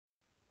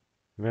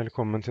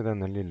Velkommen til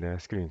denne lille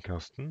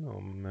screencasten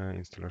om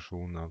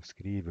installasjon av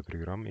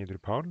skriveprogram i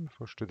Drupal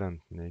for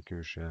studentene i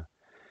kurset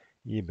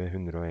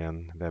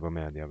IBE101 Web og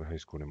Media ved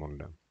Høgskolen i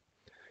Molde.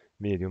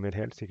 Videoen vil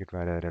helt sikkert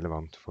være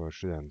relevant for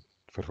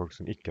folk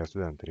som ikke er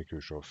studenter i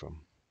kurset også.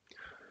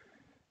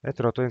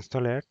 Etter at du har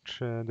installert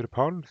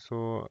Drupal,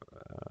 så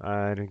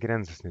er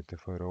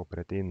grensesnittet for å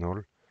opprette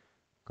innhold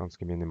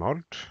ganske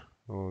minimalt,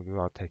 og du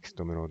har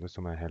tekstområdet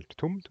som er helt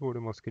tomt, hvor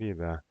du må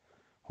skrive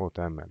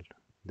HTML.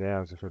 Det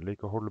er selvfølgelig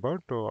ikke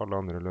holdbart, og alle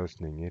andre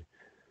løsninger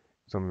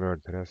som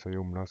WordPress og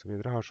Joomla og så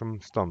videre har som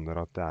standard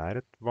at det er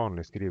et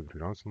vanlig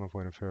skriveprogram som man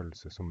får en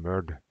følelse som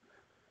Word.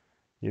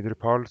 I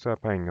Drupal så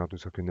er poenget at du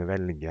skal kunne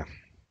velge.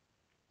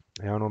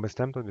 Jeg har nå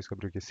bestemt at vi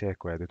skal bruke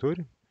CKEditor.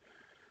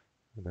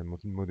 Den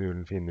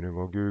modulen finner du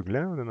ved å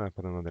google, og den er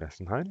på den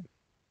adressen her.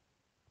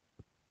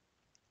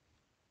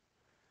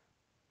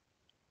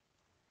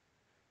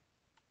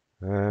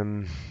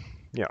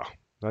 Ja,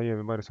 da gjør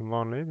vi bare som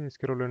vanlig. Vi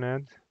scroller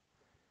ned.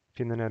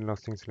 Finner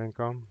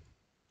nedlastingslenka,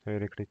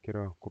 høyreklikker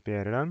og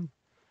kopierer den,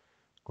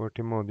 går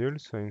til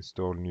modules og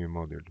install new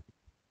module.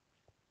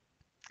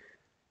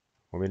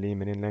 Og vi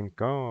limer inn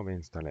lenka og vi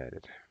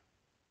installerer.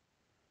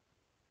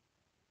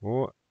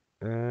 Og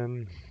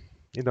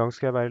i dag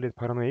skal jeg være litt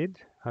paranoid.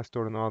 Her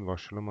står det en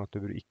advarsel om at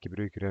du ikke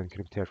bruker en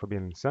kryptert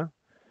forbindelse,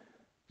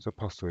 så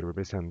passordet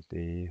vil bli sendt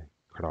i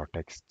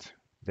klartekst.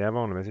 Det er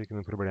vanligvis ikke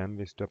noe problem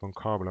hvis du er på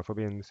en kablet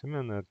forbindelse,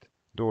 men et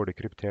dårlig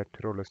kryptert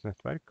trådløst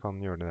nettverk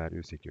kan gjøre det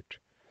der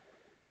usikkert.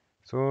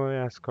 Så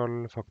jeg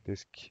skal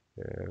faktisk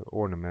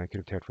ordne med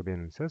kryptert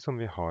forbindelse, som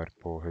vi har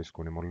på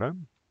Høgskolen i Molde.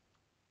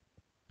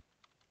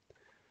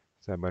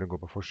 Så jeg bare går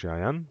på forsida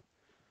igjen.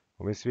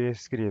 Og hvis vi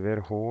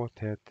skriver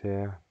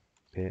https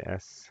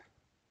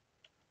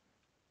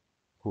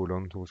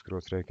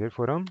 :2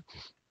 foran,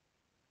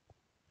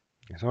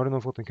 så har du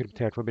nå fått en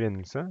kryptert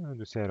forbindelse.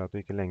 Du ser at du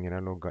ikke lenger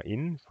er logget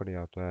inn fordi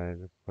at du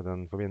er på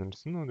den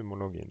forbindelsen, og du må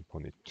logge inn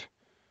på nytt.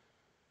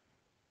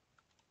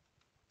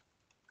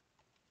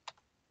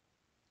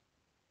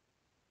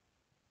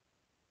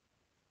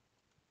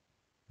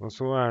 Og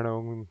så er det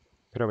å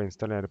prøve å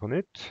installere på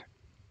nytt.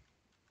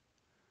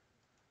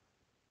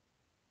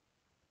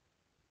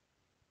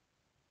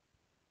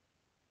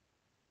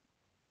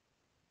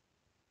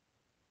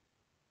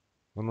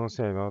 Og nå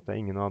ser vi at det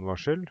er ingen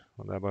advarsel,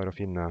 og det er bare å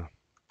finne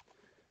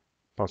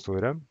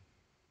passordet.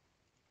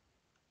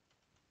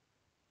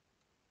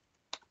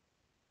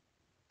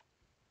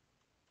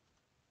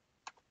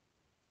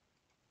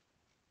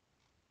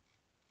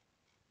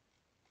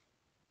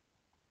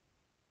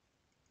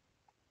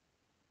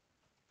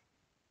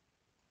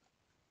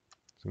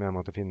 Som jeg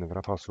måtte finne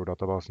fra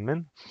passorddatabasen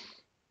min.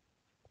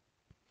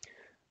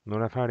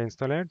 Når det er ferdig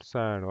installert, så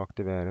er det å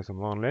aktivere som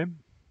vanlig.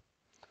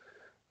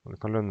 Og det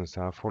kan lønne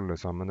seg å folde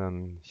sammen den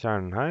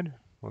kjernen her,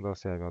 og da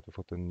ser vi at vi har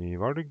fått en ny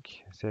valg,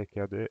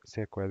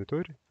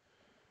 CKEditor.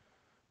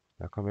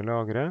 Der kan vi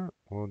lagre,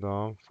 og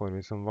da får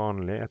vi som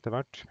vanlig etter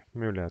hvert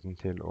muligheten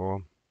til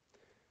å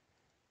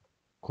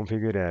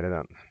konfigurere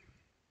den.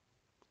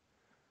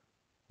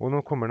 Og nå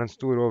kommer den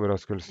store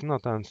overraskelsen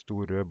at det er en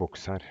stor rød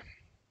boks her.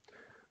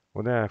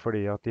 Og det er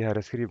fordi at de her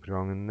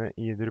skriveprogrammene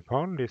i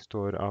Drupal, de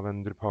står av en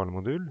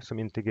Drupal-modul som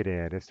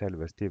integrerer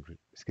selve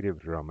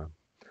skriveprogrammet.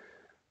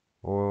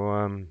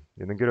 Og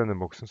i den grønne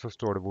boksen så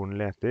står det hvor den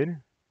leter,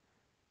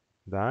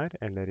 der,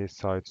 eller i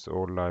Sites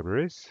or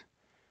Libraries.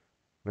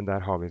 Men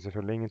der har vi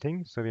selvfølgelig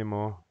ingenting, så vi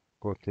må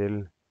gå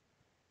til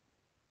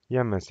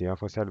hjemmesiden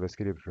for selve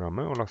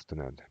skriveprogrammet og laste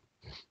ned.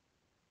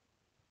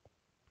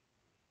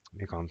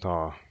 Vi kan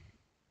ta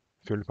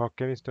full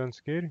pakke hvis du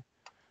ønsker.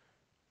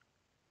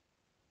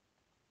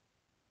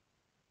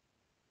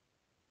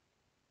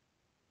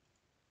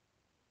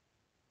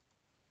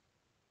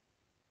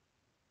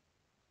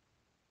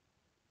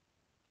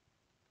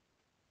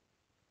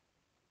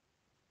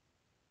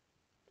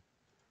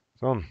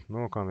 Sånn,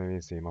 nå kan vi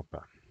vise i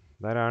mappe.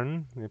 Der er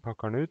den, vi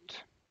pakker den ut.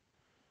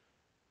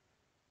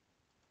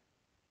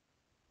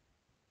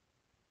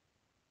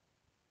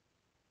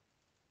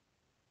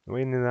 Og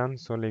inni den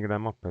så ligger det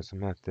en mappe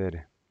som heter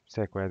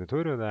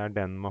CKEditor, og det er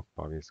den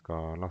mappa vi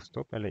skal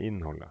laste opp, eller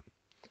innholdet.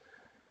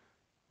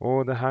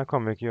 Og det her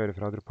kan vi ikke gjøre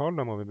fra Drupal,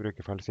 da må vi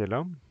bruke Filezilla.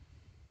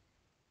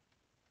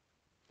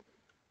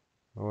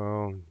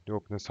 Og du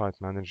åpner Site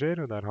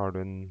Manager, og der har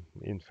du en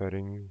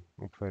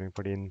oppføring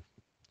for din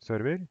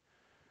server.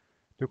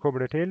 Du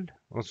kobler til,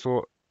 og så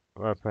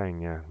er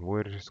poenget,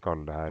 hvor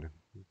skal det her?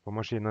 På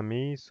maskinen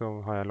min så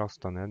har jeg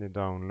lastet ned i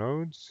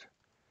Downloads.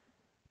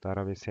 Der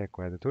har vi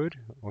CKEditor,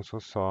 og så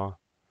sa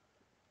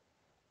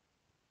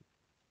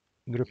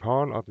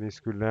Drupal at vi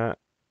skulle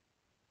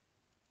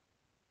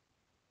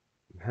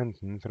hente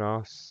den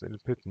fra,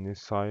 eller putte den i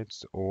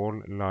Sites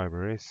All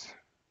Libraries.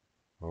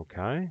 Ok.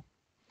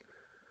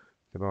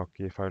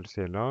 Tilbake i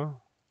Filezilla.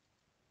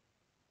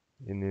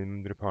 Inn i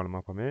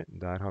Drupal-mappa mi,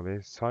 der har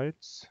vi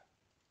Sites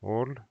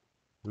All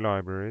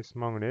Libraries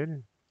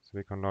mangler, så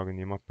vi kan lage en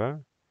ny mappe.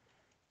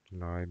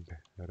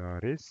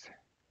 Libraries.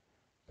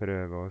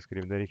 Prøve å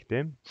skrive det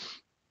riktig.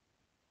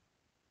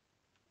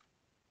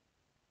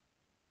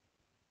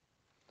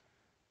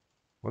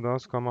 Og da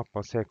skal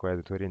mappa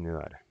CKEditor inni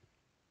der.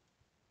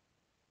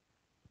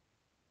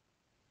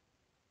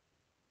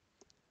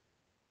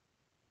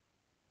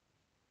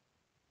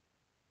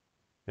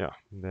 Ja,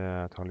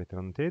 det tar litt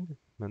tid,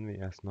 men vi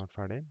er snart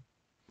ferdig.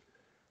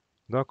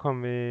 Da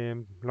kan vi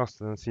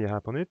laste den siden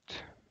her på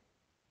nytt,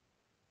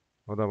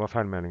 og da var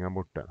feilmeldingen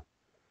borte.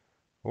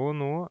 Og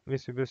nå,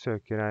 hvis vi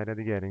besøker en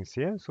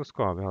redigeringsside, så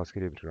skal vi ha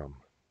skriveprogram.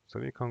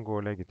 Så vi kan gå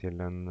og legge til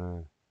en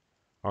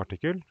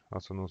artikkel,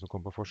 altså noe som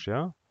kom på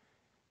forsida.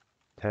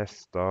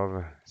 Test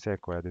av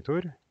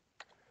CKEditor.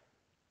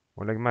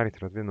 Og legg merke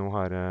til at vi nå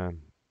har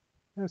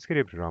et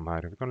skriveprogram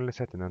her. Vi kan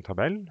sette inn en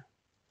tabell.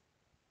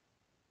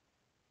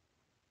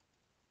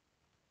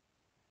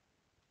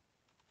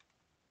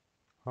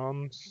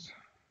 Hans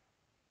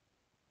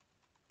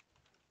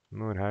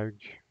Nordhaug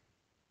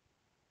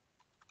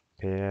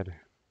Per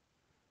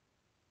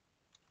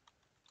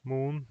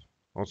Moen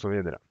og så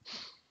videre.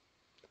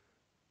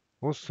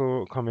 Og så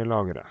kan vi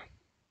lagre.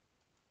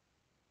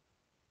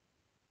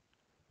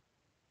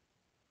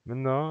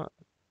 Men da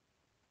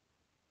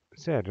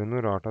ser dere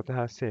noe rart at det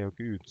her ser jo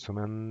ikke ut som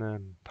en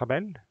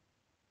tabell.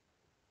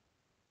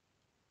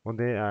 Og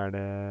det er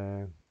det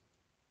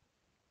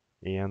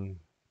en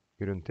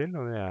grunn til,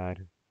 og det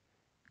er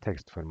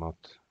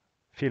tekstformat.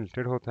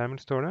 Filter HTML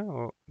står det,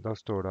 og da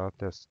står det at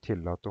det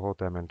tillater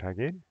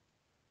HTML-tagger.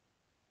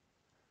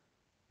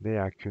 Det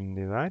er kun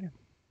de der,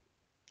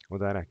 og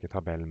der er ikke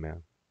tabell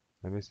med.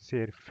 Men hvis du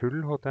sier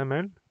full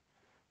HTML,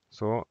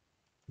 så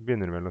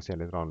begynner det vel å se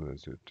litt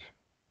annerledes ut.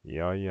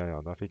 Ja,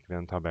 da fikk vi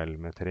en tabell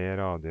med 3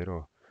 rader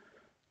og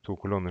 2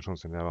 kolonner, sånn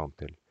som vi er vant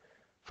til.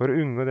 For å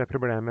unngå det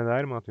problemet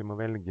der med at vi må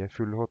velge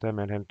full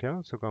HTML hele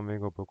tiden, så kan vi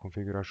gå på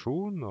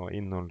konfigurasjon og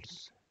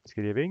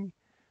innholdsskriving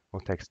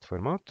og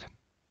tekstformat.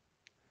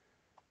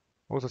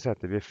 Og så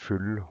setter vi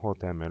full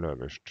HTML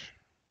øverst.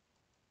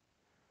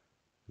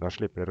 Da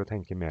slipper dere å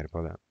tenke mer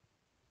på det.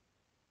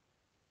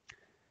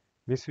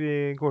 Hvis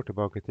vi går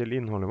tilbake til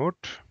innholdet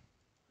vårt,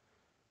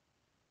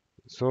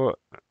 så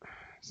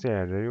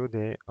ser dere jo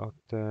det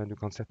at du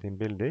kan sette inn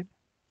bilder.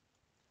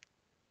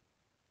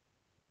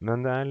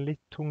 Men det er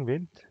litt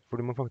tungvint, for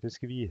du må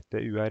faktisk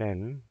vite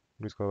URL-en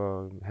du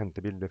skal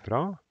hente bilder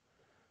fra.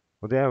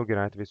 Og det er jo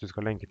greit hvis du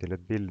skal lenke til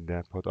et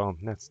bilde på et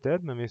annet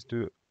nettsted, men hvis du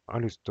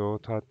har lyst til å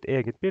ta et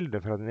eget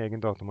bilde fra din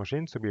egen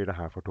datamaskin, så blir det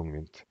her for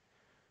tungvint.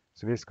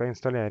 Så vi skal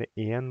installere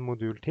en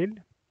modul til,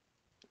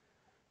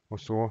 og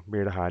så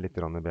blir det her litt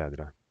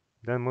bedre.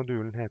 Den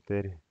modulen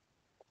heter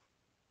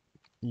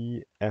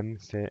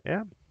IMCE.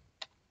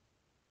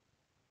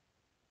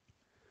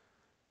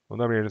 Og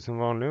da blir det som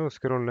vanlig å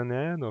scrolle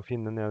ned og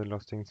finne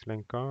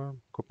nedlastingslenka,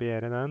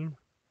 kopiere den.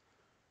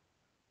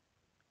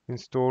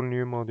 Install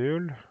new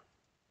module.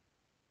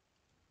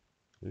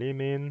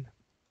 Lim inn.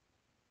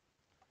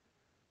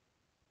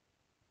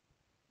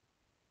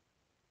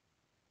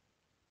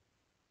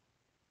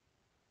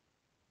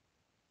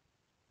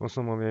 Og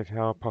så må vi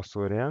ha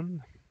passord igjen.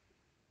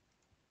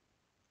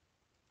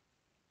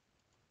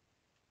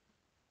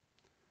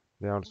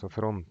 Det er altså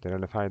fronter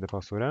eller feide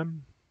passordet,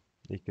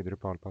 ikke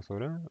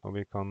Drupal-passordet, og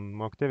vi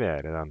kan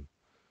aktivere den.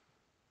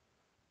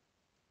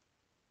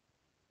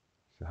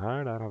 Så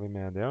her, der har vi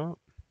media.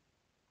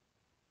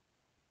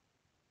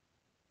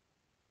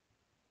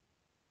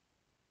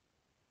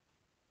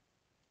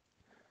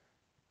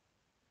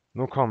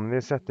 Nå kan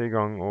vi sette i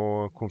gang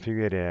og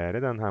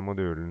konfigurere denne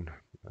modulen,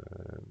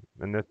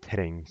 men det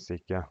trengs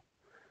ikke.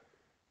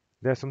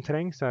 Det som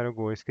trengs er å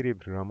gå i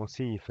skriveprogram og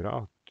si fra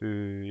at du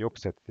i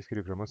oppsettet i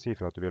skriveprogram og si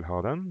fra at du vil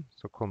ha den,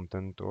 så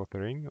Content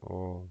Authoring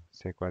og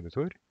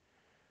CKEditor.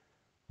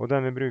 Og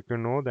den vi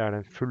bruker nå, det er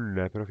den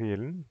fulle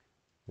profilen.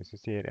 Hvis vi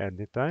sier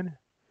Edit der,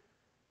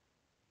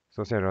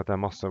 så ser dere at det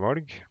er masse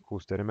valg.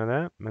 Kos dere med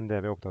det, men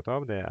det vi er opptatt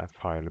av, det er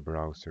File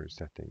Browser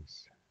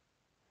Settings.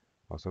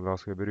 Altså hva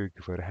skal vi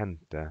bruke for å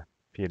hente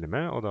filer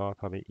med, og da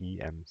tar vi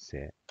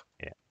IMCE.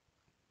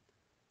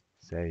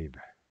 Save.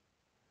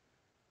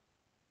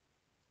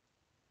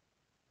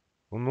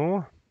 Og nå,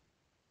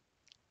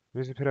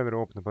 hvis vi prøver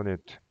å åpne på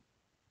nytt,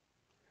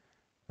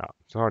 ja,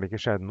 så har det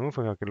ikke skjedd noe,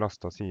 for vi har ikke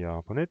lastet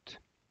siden på nytt.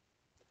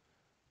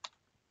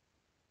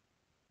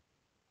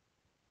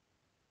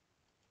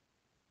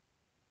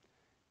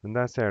 Men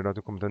der ser du at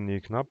det kommer til en ny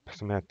knapp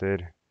som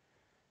heter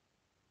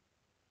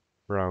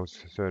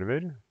Browse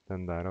Server,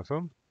 den der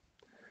altså,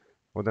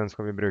 og den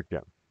skal vi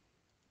bruke.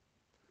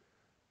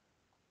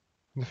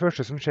 Det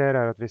første som skjer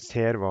er at vi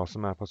ser hva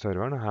som er på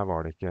serveren, her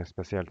var det ikke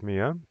spesielt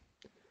mye.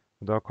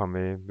 Da kan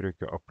vi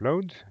bruke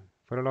Upload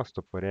for å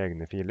laste opp våre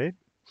egne filer.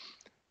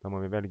 Da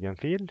må vi velge en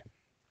fil.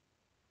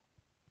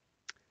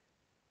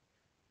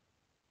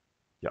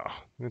 Ja,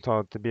 vi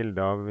tar et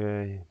bilde av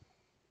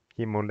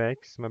Molde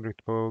X som er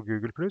brukt på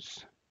Google+.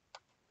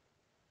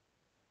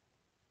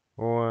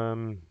 Og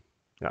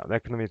ja, det er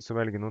ikke noe vits å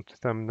velge noen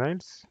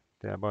thumbnails.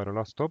 Det er bare å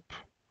laste opp.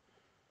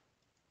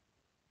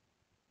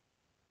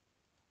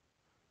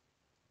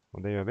 Og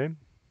det gjør vi.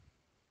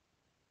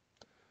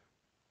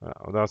 Ja,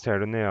 og da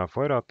ser du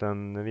nedenfor at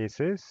den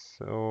vises,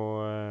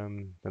 og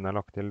den er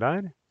lagt til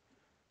der.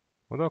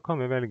 Og da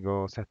kan vi velge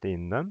å sette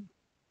inn den.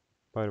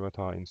 bare ved å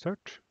ta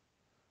insert.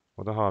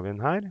 Og da har vi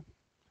den her.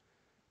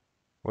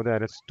 Og det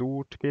et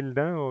stort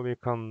bilde, og vi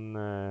kan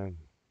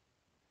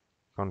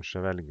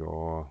kanskje velge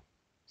å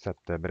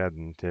sette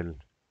bredden til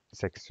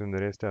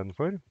 600 i stedet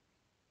for.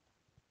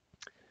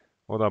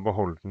 Og da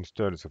beholdt den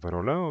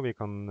størrelseforholdet, og vi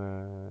kan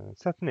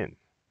sette den inn.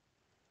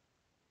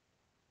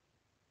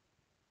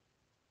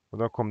 Og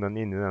da kom den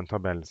inn i den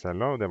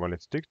tabellcella, og det var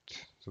litt stygt.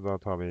 Så da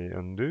tar vi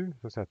undo,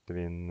 så setter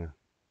vi inn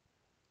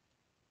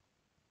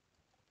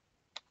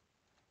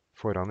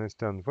foran i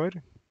stedet for.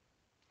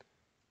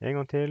 En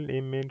gang til,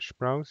 image,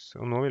 browse,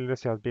 og nå vil dere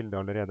se at bildet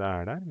allerede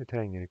der. Vi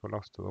trenger ikke å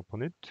laste det opp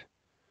på nytt.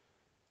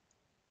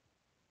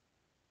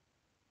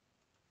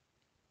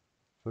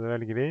 Så det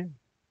velger vi.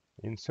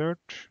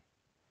 Insert.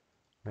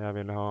 Og jeg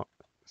vil ha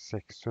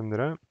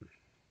 600.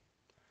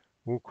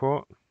 OK.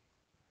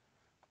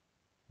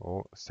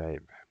 Og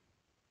save.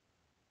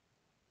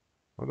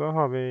 Og da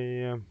har vi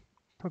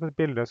tatt et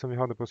bilde som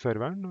vi hadde på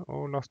serveren,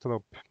 og lastet det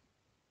opp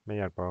med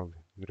hjelp av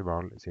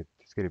Drupal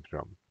sitt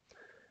skriveprogram.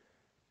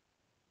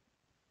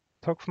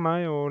 Takk for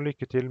meg, og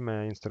lykke til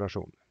med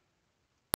installasjonen.